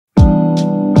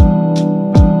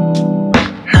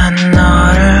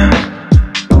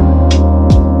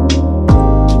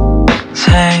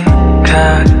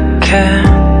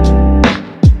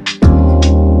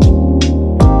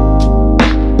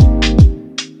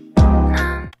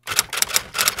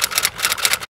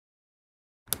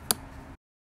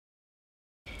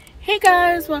Hey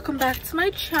guys, welcome back to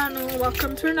my channel.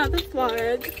 Welcome to another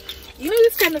vlog. You know,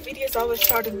 this kind of videos I always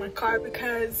shot in my car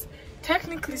because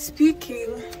technically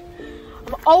speaking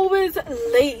I'm always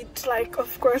late. Like,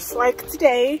 of course, like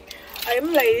today I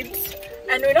am late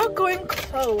and we're not going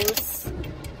close.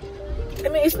 I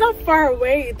mean, it's not far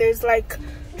away, there's like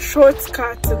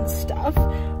shortcuts and stuff,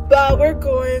 but we're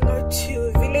going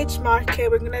to Village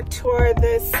Market. We're gonna tour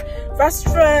this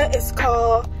restaurant. It's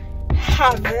called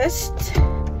Harvest.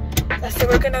 That's where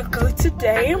we're gonna go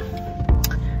today.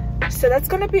 So that's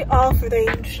gonna be all for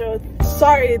the intro.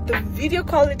 Sorry, the video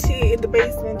quality in the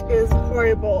basement is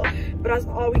horrible, but that's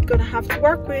all we're gonna have to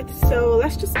work with, so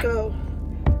let's just go.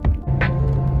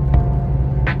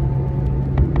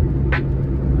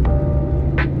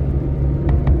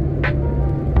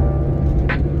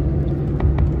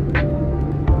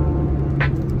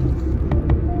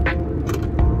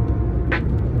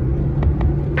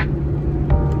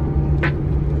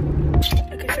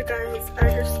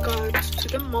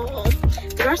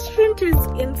 The restaurant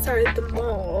is inside the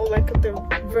mall, like at the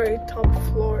very top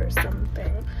floor or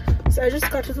something. So I just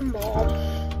got to the mall.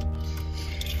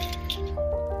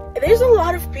 There's a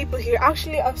lot of people here.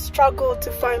 Actually, I've struggled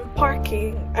to find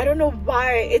parking. I don't know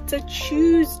why. It's a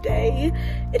Tuesday.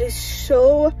 It is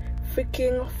so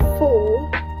freaking full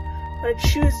on a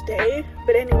Tuesday.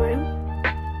 But anyway,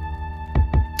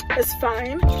 it's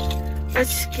fine.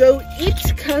 Let's go eat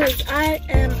because I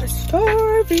am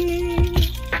starving.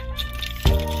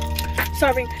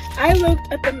 I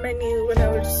looked at the menu when I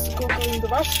was googling the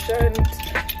restaurant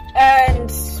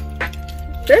and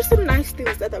there's some nice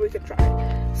things that we could try,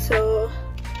 so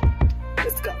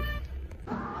let's go.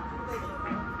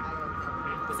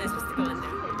 Was I supposed to go in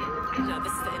there? No,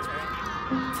 this is the intro.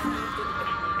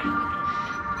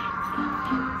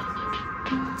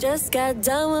 Just got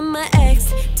done with my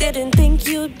ex, didn't think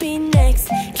you'd be next.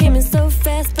 Came in so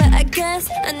fast, but I guess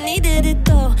I needed it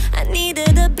though. I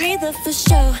needed a breather for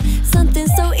sure, something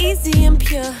so easy and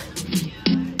pure.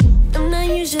 I'm not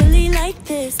usually like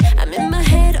this, I'm in my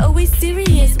head, always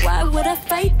serious. Why would I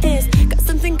fight this? Got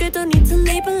something good, don't need to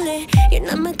label it. You're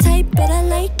not my type, but I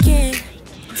like it.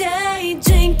 Day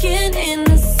drinking in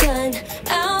the sun,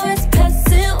 hours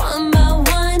passing one by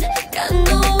one. Got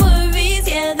no worries,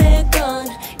 yeah, they're gone.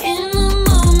 In the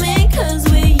moment, cause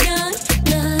we're young.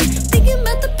 Not thinking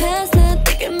about the past, not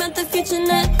thinking about the future,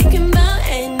 not thinking about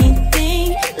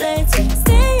anything. Let's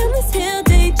stay on this hill,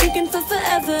 day drinking for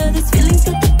forever. This feeling's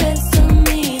got the best of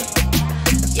me.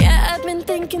 Yeah, I've been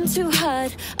thinking too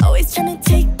hard, always trying to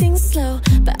take things slow,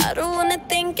 but I don't wanna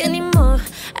think anymore.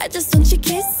 I just want your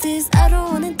kisses, I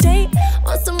don't wanna date.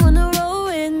 Want someone to roll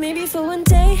with, maybe for one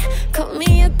day. Call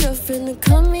me your girlfriend and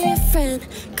call me your friend.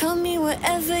 Call me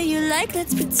whatever you like,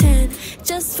 let's pretend.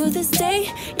 Just for this day,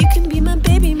 you can be my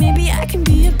baby, maybe I can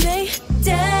be your babe.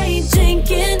 Day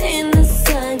drinking in the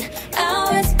sun,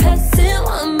 hours passing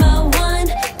one by one.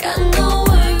 Got no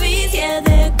worries, yeah,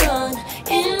 they're gone.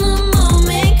 In the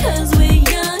moment, cause we're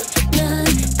young. Not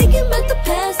thinking about the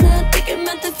past, not thinking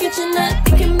about the future, not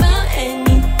thinking about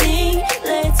anything.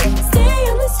 Let's stay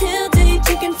on this hill, day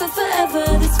drinking for forever.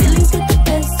 This feeling's got the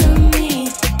best of me.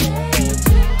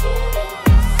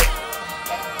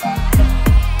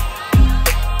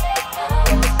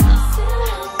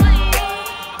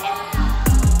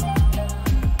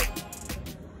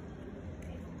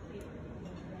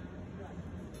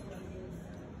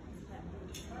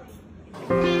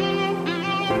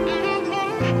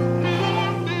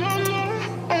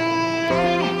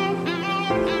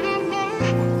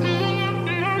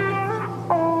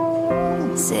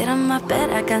 Sit on my bed,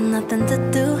 I got nothing to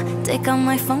do. Take out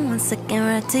my phone, 1 second,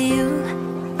 right to you.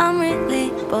 I'm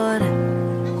really bored,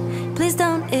 please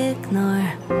don't ignore.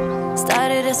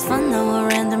 Started as fun, now I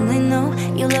randomly know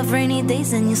you love rainy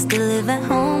days and you still live at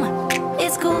home.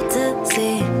 It's cool to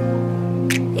see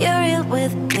you're real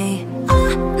with me. Oh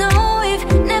no, we've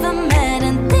never met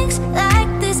and things like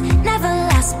this never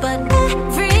last. But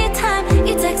every time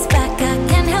you text back, I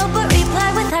can't help but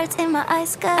reply with hearts in my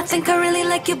eyes. I think I really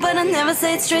like you, but I never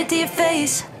say it straight to your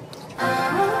face.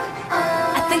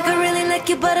 I think I really like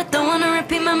you, but I don't wanna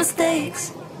repeat my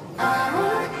mistakes.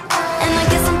 And I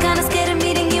guess I'm kinda scared of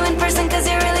meeting you in person, cause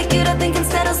you're really cute. I think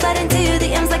instead I'll slide into your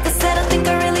DMs like I said. I think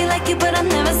I really like you, but I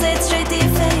never say it straight to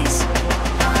your face.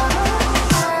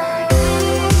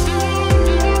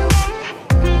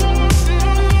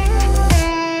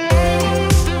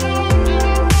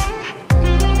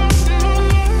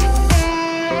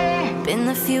 Been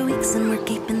a few weeks and we're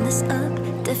keeping this up.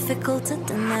 Difficult to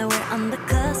deny we're on the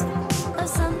cusp of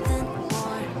something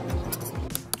more.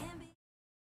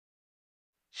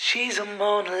 She's a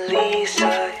Mona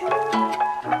Lisa.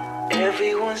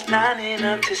 Everyone's lining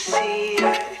up to see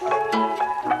her.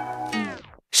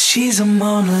 She's a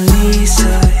Mona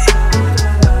Lisa.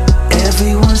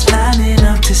 Everyone's lining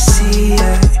up to see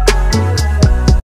her.